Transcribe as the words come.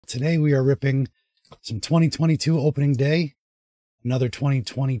Today we are ripping some 2022 opening day, another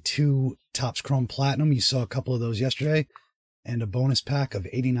 2022 Topps Chrome Platinum. You saw a couple of those yesterday, and a bonus pack of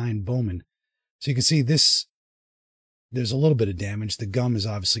 89 Bowman. So you can see this, there's a little bit of damage. The gum is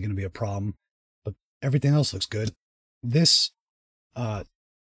obviously going to be a problem, but everything else looks good. This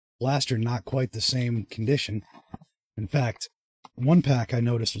blaster, not quite the same condition. In fact, one pack I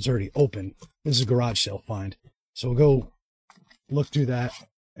noticed was already open. This is a garage sale find. So we'll go look through that,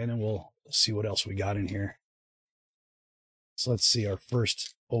 and then we'll see what else we got in here. So let's see our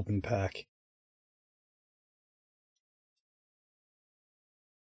first open pack.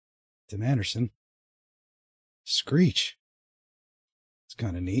 Tim Anderson. Screech. It's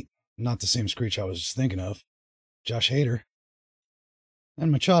kind of neat. Not the same Screech I was just thinking of. Josh Hader.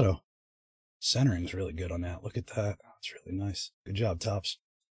 And Machado. Centering's really good on that. Look at that. That's really nice. Good job, Topps.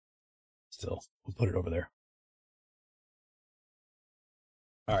 Still, we'll put it over there.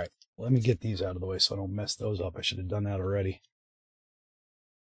 All right, let me get these out of the way so I don't mess those up. I should have done that already.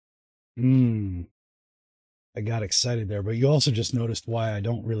 I got excited there, but you also just noticed why I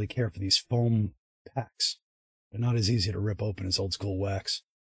don't really care for these foam packs. They're not as easy to rip open as old school wax.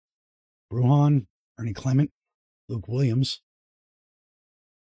 Brujan, Ernie Clement, Luke Williams,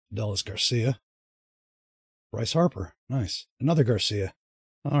 Dallas Garcia, Bryce Harper. Nice. Another Garcia.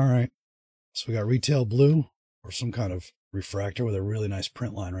 All right. So we got retail blue or some kind of refractor with a really nice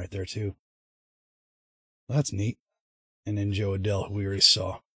print line right there too. That's neat. And then Joe Adele, who we already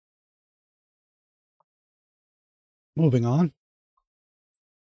saw. Moving on.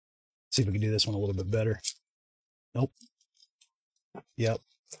 See if we can do this one a little bit better. Nope. Yep.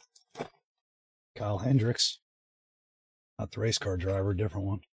 Kyle Hendricks. Not the race car driver, different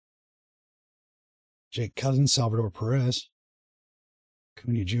one. Jake Cousins, Salvador Perez.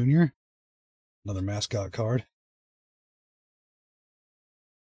 Cunha Jr. Another mascot card.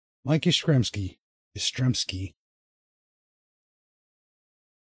 Mike Yastrzemski.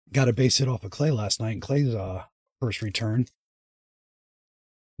 Got a base hit off of Clay last night, and Clay's first return.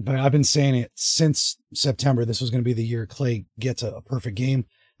 But I've been saying it since September. This was going to be the year Clay gets a perfect game.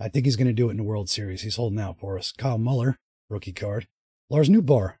 I think he's going to do it in the World Series. He's holding out for us. Kyle Muller, rookie card. Lars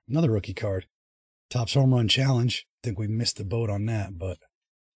Newbar, another rookie card. Topps Home Run Challenge. I think we missed the boat on that, but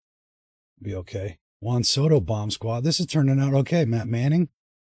be okay. Juan Soto Bomb Squad. This is turning out okay. Matt Manning,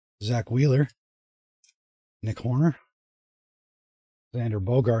 Zach Wheeler, Nick Horner, Xander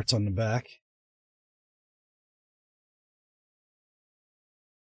Bogaerts on the back.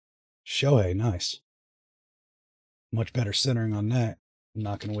 Shohei, nice. Much better centering on that. I'm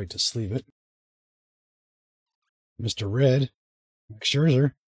not going to wait to sleeve it. Mr. Red, Max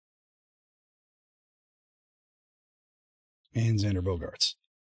Scherzer, and Xander Bogaerts.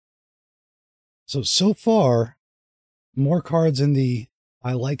 So far, more cards in the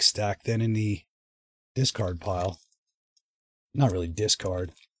I like stack than in the discard pile. Not really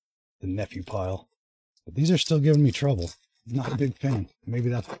discard, the nephew pile. But these are still giving me trouble. Not a big fan. Maybe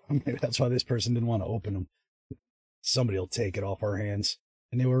that's why this person didn't want to open them. Somebody will take it off our hands.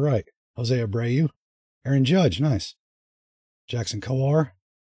 And they were right. Jose Abreu, Aaron Judge, nice. Jackson Kowar,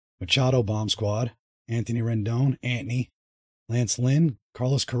 Machado Bomb Squad, Anthony Rendon, Anthony, Lance Lynn,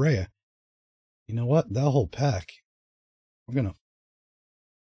 Carlos Correa. You know what? That whole pack,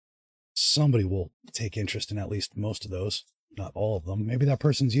 somebody will take interest in at least most of those. Not all of them. Maybe that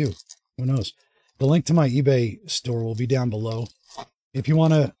person's you. Who knows? The link to my eBay store will be down below. If you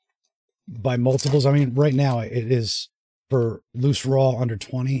want to buy multiples, I mean, right now it is for loose raw under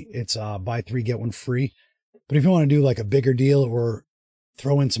 20. It's buy 3, get 1 free. But if you want to do like a bigger deal or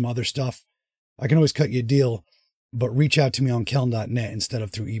throw in some other stuff, I can always cut you a deal, but reach out to me on keln.net instead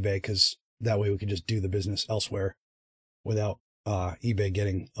of through eBay, because that way we can just do the business elsewhere without eBay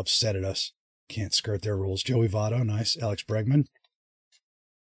getting upset at us. Can't skirt their rules. Joey Votto, nice. Alex Bregman.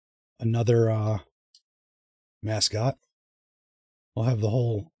 Another mascot. We'll have the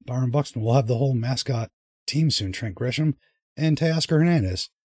whole Byron Buxton. We'll have the whole mascot team soon. Trent Grisham and Teoscar Hernandez.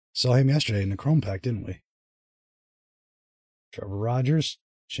 Saw him yesterday in the Chrome pack, didn't we? Trevor Rogers,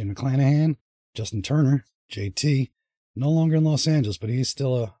 Shane McClanahan, Justin Turner, JT. No longer in Los Angeles, but he's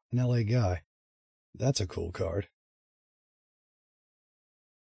still an LA guy. That's a cool card.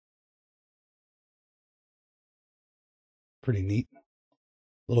 Pretty neat.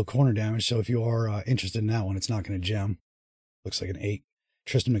 Little corner damage, so if you are interested in that one, it's not going to gem. Looks like an 8.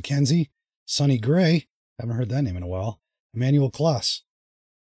 Tristan McKenzie, Sonny Gray, haven't heard that name in a while. Emmanuel Klaas.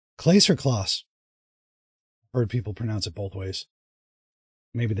 Clays or Klaas? Heard people pronounce it both ways.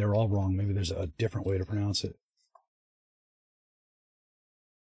 Maybe they're all wrong. Maybe there's a different way to pronounce it.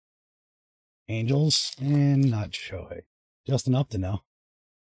 Angels, and not Shohei. Justin Upton now.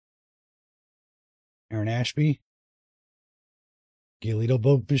 Aaron Ashby.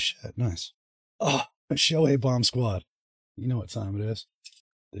 Giolito Bichette. Nice. Oh, Shohei Bomb Squad. You know what time it is.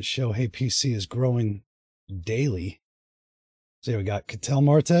 The Shohei PC is growing daily. So we got Ketel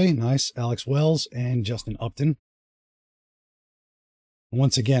Marte, nice, Alex Wells, and Justin Upton.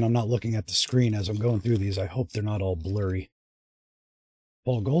 Once again, I'm not looking at the screen as I'm going through these. I hope they're not all blurry.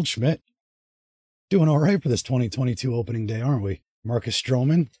 Paul Goldschmidt. Doing all right for this 2022 opening day, aren't we? Marcus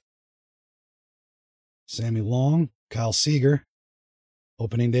Stroman. Sammy Long. Kyle Seager.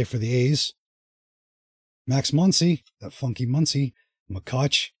 Opening day for the A's. Max Muncy, that funky Muncy,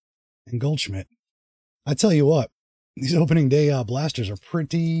 McCutch, and Goldschmidt. I tell you what, these opening day blasters are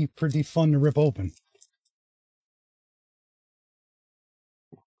pretty fun to rip open.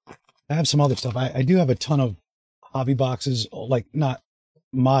 I have some other stuff. I do have a ton of hobby boxes, like not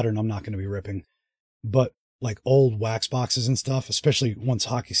modern, I'm not going to be ripping, but like old wax boxes and stuff, especially once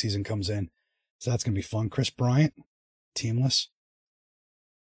hockey season comes in. So that's going to be fun. Chris Bryant, teamless.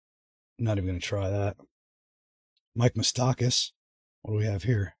 I'm not even going to try that. Mike Moustakas. What do we have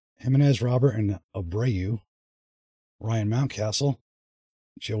here? Jimenez, Robert, and Abreu. Ryan Mountcastle.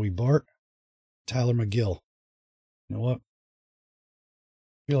 Joey Bart. Tyler McGill. You know what?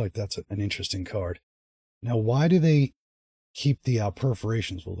 I feel like that's an interesting card. Now, why do they keep the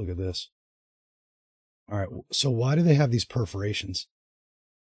perforations? Well, look at this. All right, so why do they have these perforations?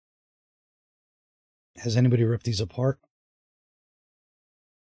 Has anybody ripped these apart?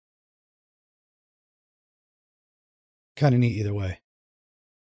 Kind of neat either way.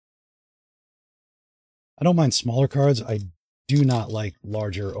 I don't mind smaller cards. I do not like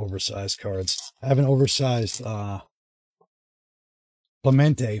larger, oversized cards. I have an oversized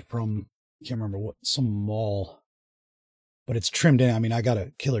Clemente from, I can't remember what, some mall. But it's trimmed in. I mean, I got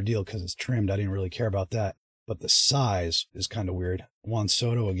a killer deal because it's trimmed. I didn't really care about that. But the size is kind of weird. Juan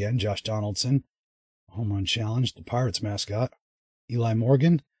Soto again. Josh Donaldson. Home run challenge. The Pirates mascot. Eli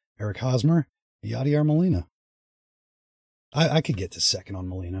Morgan. Eric Hosmer. Yadier Molina. I could get to second on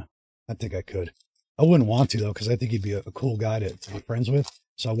Molina. I think I could. I wouldn't want to, though, because I think he'd be a cool guy to be friends with.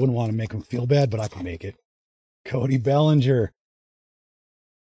 So I wouldn't want to make him feel bad, but I can make it. Cody Bellinger.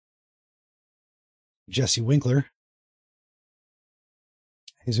 Jesse Winkler.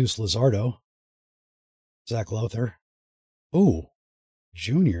 Jesus Luzardo. Zach Lothar. Ooh,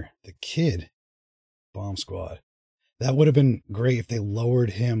 Junior, the kid. Bomb Squad. That would have been great if they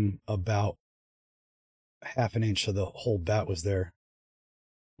lowered him about half an inch so the whole bat was there.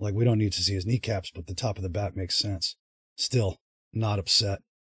 Like, we don't need to see his kneecaps, but the top of the bat makes sense. Still, not upset.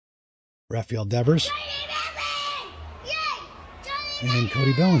 Rafael Devers. And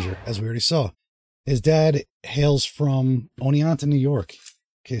Cody Bellinger, as we already saw. His dad hails from Oneonta, New York, in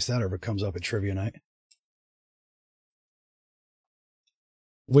case that ever comes up at trivia night.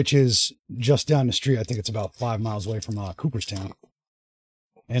 Which is just down the street. I think it's about 5 miles away from Cooperstown.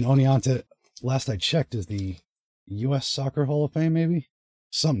 And Oneonta, last I checked, is the U.S. Soccer Hall of Fame, maybe?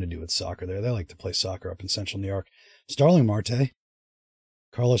 Something to do with soccer there. They like to play soccer up in Central New York. Starling Marte,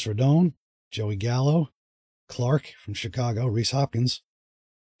 Carlos Rodon, Joey Gallo, Clark from Chicago, Reese Hopkins,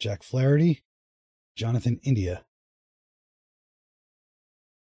 Jack Flaherty, Jonathan India.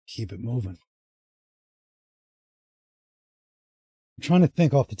 Keep it moving. I'm trying to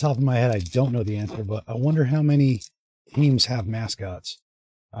think off the top of my head. I don't know the answer, but I wonder how many teams have mascots.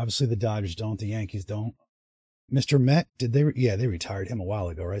 Obviously, the Dodgers don't. The Yankees don't. Mr. Met, did they? Yeah, they retired him a while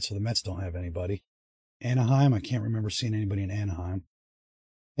ago, right? So the Mets don't have anybody. Anaheim, I can't remember seeing anybody in Anaheim.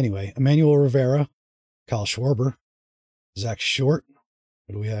 Anyway, Emmanuel Rivera, Kyle Schwarber, Zach Short.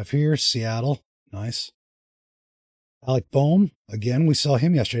 What do we have here? Seattle. Nice. Alec Bohm. Again, we saw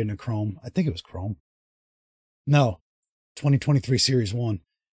him yesterday in a Chrome. I think it was Chrome. No, 2023 Series 1,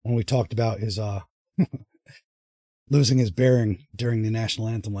 when we talked about his losing his bearing during the national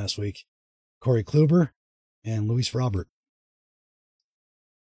anthem last week. Corey Kluber and Luis Robert.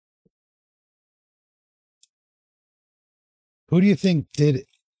 Who do you think did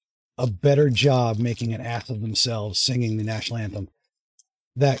a better job making an ass of themselves singing the national anthem?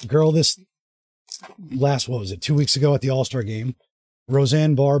 That girl this last, what was it, 2 weeks ago at the All-Star game,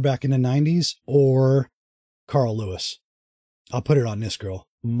 Roseanne Barr back in the 90s, or Carl Lewis? I'll put it on this girl,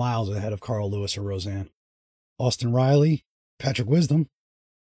 miles ahead of Carl Lewis or Roseanne. Austin Riley, Patrick Wisdom,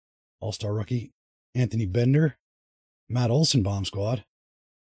 All-Star rookie, Anthony Bender, Matt Olson, Bomb Squad,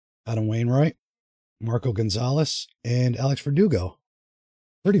 Adam Wainwright, Marco Gonzalez, and Alex Verdugo.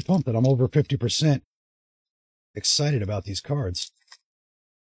 Pretty pumped that I'm over 50% excited about these cards.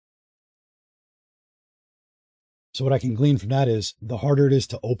 So what I can glean from that is the harder it is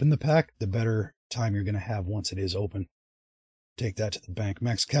to open the pack, the better time you're going to have once it is open. Take that to the bank.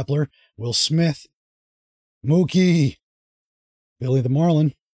 Max Kepler, Will Smith, Mookie. Billy the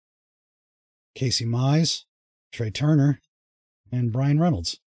Marlin. Casey Mize. Trey Turner. And Brian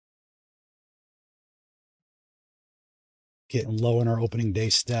Reynolds. Getting low in our opening day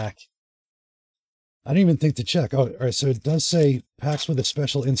stack. I didn't even think to check. Oh, all right. So it does say packs with a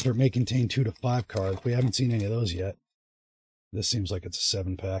special insert may contain 2 to 5 cards. We haven't seen any of those yet. This seems like it's a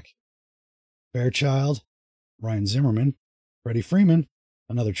 7-pack. Fairchild, Ryan Zimmerman, Freddie Freeman,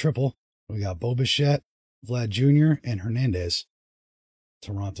 another triple. We got Bo Bichette, Vlad Jr., and Hernandez.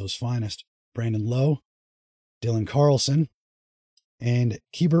 Toronto's finest. Brandon Lowe, Dylan Carlson, and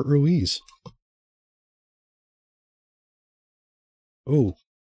Keibert Ruiz. Ooh.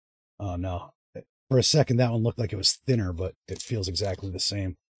 Oh, no. For a second, that one looked like it was thinner, but it feels exactly the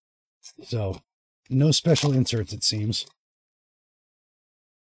same. So, no special inserts, it seems.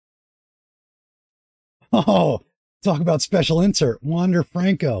 Oh, talk about special insert. Wander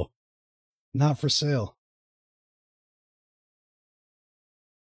Franco. Not for sale.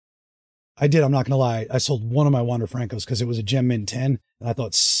 I did, I'm not going to lie. I sold one of my Wander Francos because it was a Gem Mint 10, and I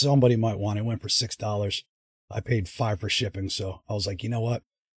thought somebody might want it. It went for $6. I paid $5 for shipping, so I was like, you know what?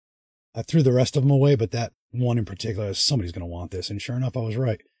 I threw the rest of them away, but that one in particular, somebody's going to want this. And sure enough, I was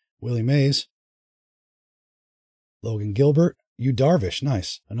right. Willie Mays. Logan Gilbert. Yu Darvish.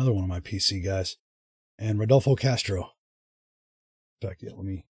 Nice. Another one of my PC guys. And Rodolfo Castro. In fact, yeah, let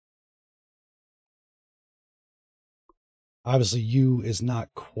me... Obviously, Yu is not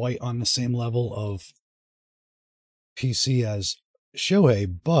quite on the same level of PC as Shohei,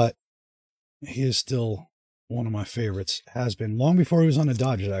 but he is still one of my favorites. Has been long before he was on the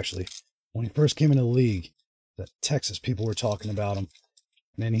Dodgers, actually. When he first came into the league, that Texas people were talking about him.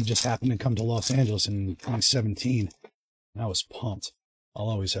 And then he just happened to come to Los Angeles in 2017. I was pumped. I'll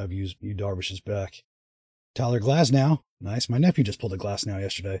always have Yu Darvish's back. Tyler Glasnow. Nice. My nephew just pulled a Glasnow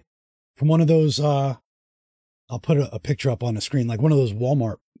yesterday. From one of those, I'll put a picture up on the screen, like one of those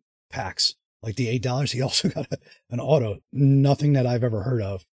Walmart packs, like the $8. He also got an auto. Nothing that I've ever heard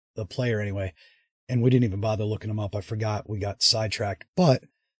of, the player anyway. And we didn't even bother looking him up. I forgot. We got sidetracked. But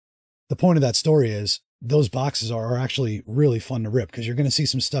the point of that story is those boxes are actually really fun to rip because you're going to see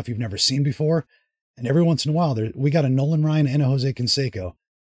some stuff you've never seen before. And every once in a while, we got a Nolan Ryan and a Jose Canseco.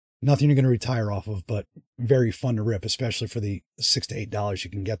 Nothing you're going to retire off of, but very fun to rip, especially for the $6 to $8 you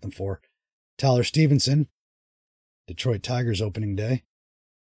can get them for. Tyler Stevenson, Detroit Tigers opening day.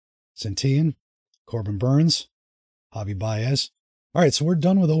 Centillan, Corbin Burns, Javi Baez. All right, so we're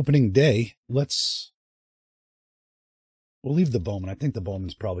done with opening day. We'll leave the Bowman. I think the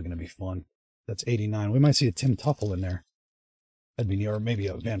Bowman's probably going to be fun. That's 89. We might see a Tim Tuffle in there. That'd be near, or maybe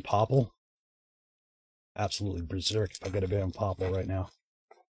a Van Poppel. Absolutely berserk if I got a Van Poppel right now.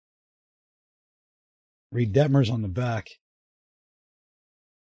 Reed Detmers on the back.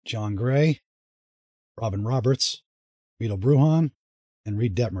 John Gray, Robin Roberts, Vito Brujan, and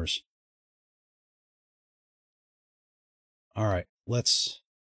Reed Detmers. All right, let's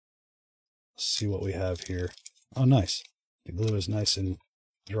see what we have here. Oh, nice. The glue is nice and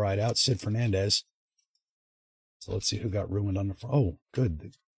dried out. Sid Fernandez. So let's see who got ruined on the front. Oh,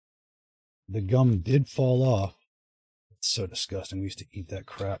 good. The gum did fall off. It's so disgusting. We used to eat that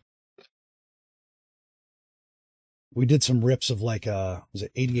crap. We did some rips of like, was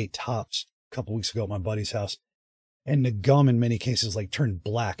it 88 Topps a couple weeks ago at my buddy's house. And the gum in many cases like turned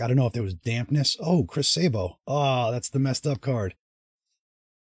black. I don't know if there was dampness. Oh, Chris Sabo. Oh, that's the messed up card.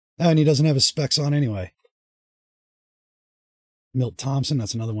 And he doesn't have his specs on anyway. Milt Thompson,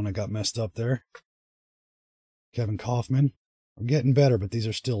 that's another one that got messed up there. Kevin Kaufman. We're getting better, but these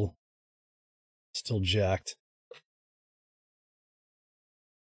are still jacked.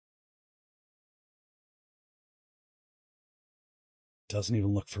 Doesn't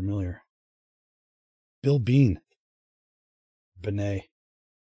even look familiar. Bill Bean. Benet.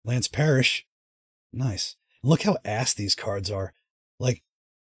 Lance Parrish. Nice. Look how ass these cards are. Like,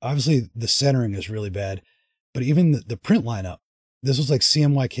 obviously the centering is really bad, but even the print lineup. This was like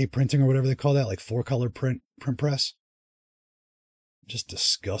CMYK printing or whatever they call that, like 4-color print press. Just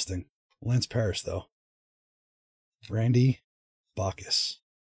disgusting. Lance Parrish, though. Randy Bacchus.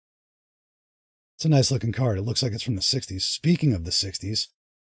 It's a nice looking card. It looks like it's from the 60s. Speaking of the 60s,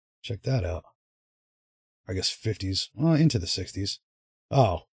 check that out. I guess 50s. Well, into the 60s.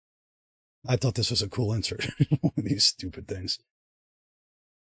 Oh. I thought this was a cool insert. One of these stupid things.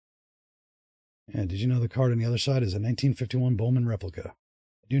 And did you know the card on the other side is a 1951 Bowman replica?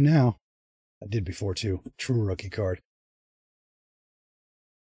 I do now. I did before, too. True rookie card.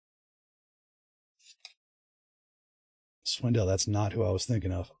 Swindell, that's not who I was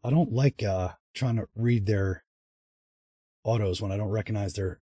thinking of. I don't like trying to read their autos when I don't recognize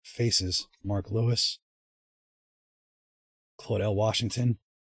their faces. Mark Lewis, Claudell Washington.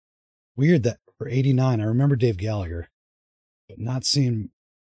 Weird that for 89, I remember Dave Gallagher, but not seeing,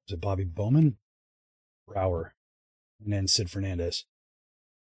 was it Bobby Bowman? Brower, and then Sid Fernandez.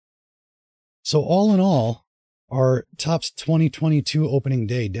 So all in all, our Topps 2022 opening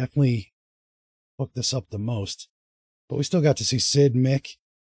day definitely hooked this up the most, but we still got to see Sid, Mick,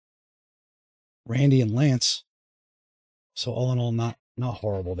 Randy, and Lance. So all in all, not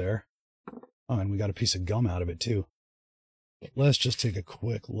horrible there. Oh, and we got a piece of gum out of it too. But let's just take a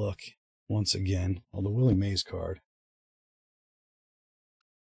quick look once again on the Willie Mays card.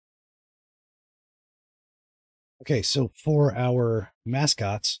 Okay, so for our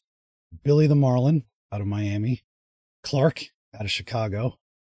mascots, Billy the Marlin out of Miami, Clark out of Chicago.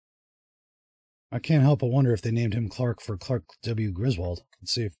 I can't help but wonder if they named him Clark for Clark W. Griswold.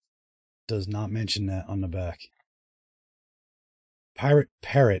 Let's see if it does not mention that on the back. Pirate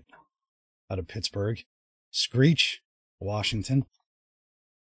Parrot out of Pittsburgh, Screech, Washington,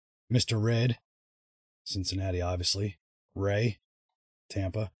 Mr. Red, Cincinnati, obviously, Ray,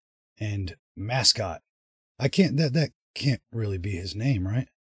 Tampa, and Mascot. I can't, that can't really be his name, right?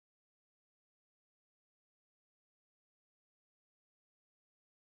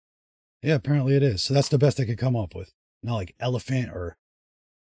 Yeah, apparently it is. So that's the best I could come up with. Not like Elephant or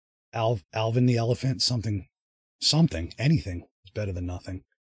Alvin the Elephant, something, anything is better than nothing.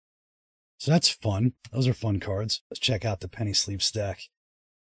 So that's fun. Those are fun cards. Let's check out the penny sleeve stack.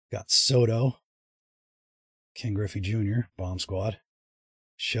 Got Soto, Ken Griffey Jr., Bomb Squad,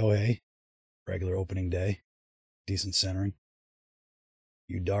 Shohei, regular opening day, decent centering.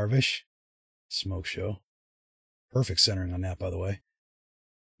 Yu Darvish, Smoke Show. Perfect centering on that, by the way.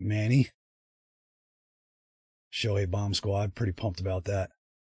 Manny, Shohei Bomb Squad. Pretty pumped about that.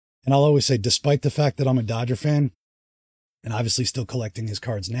 And I'll always say, despite the fact that I'm a Dodger fan, and obviously still collecting his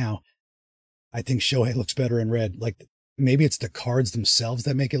cards now, I think Shohei looks better in red. Like, maybe it's the cards themselves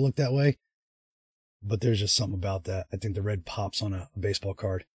that make it look that way, but there's just something about that. I think the red pops on a baseball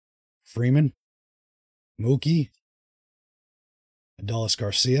card. Freeman, Mookie, Adolis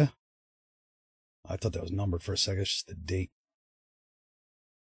Garcia. I thought that was numbered for a second. It's just the date.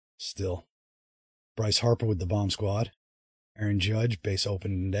 Still. Bryce Harper with the Bomb Squad. Aaron Judge, base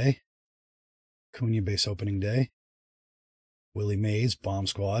opening day. Cunha, base opening day. Willie Mays, Bomb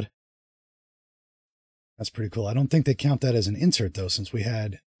Squad. That's pretty cool. I don't think they count that as an insert, though, since we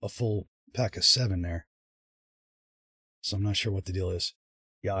had a full pack of 7 there. So I'm not sure what the deal is.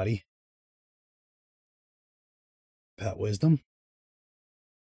 Yachty. Pat Wisdom.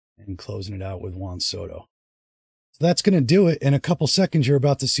 And closing it out with Juan Soto. So that's going to do it. In a couple seconds, you're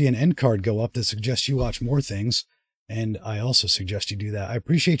about to see an end card go up that suggests you watch more things. And I also suggest you do that. I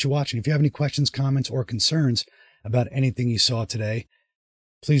appreciate you watching. If you have any questions, comments, or concerns about anything you saw today,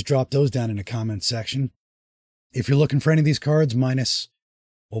 please drop those down in the comments section. If you're looking for any of these cards, minus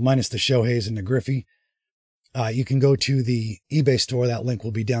the Shoheis and the Griffey, you can go to the eBay store. That link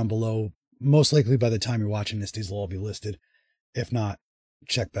will be down below. Most likely by the time you're watching this, these will all be listed. If not,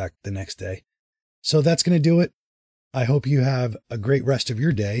 check back the next day. So that's going to do it. I hope you have a great rest of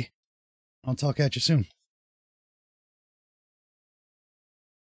your day. I'll talk at you soon.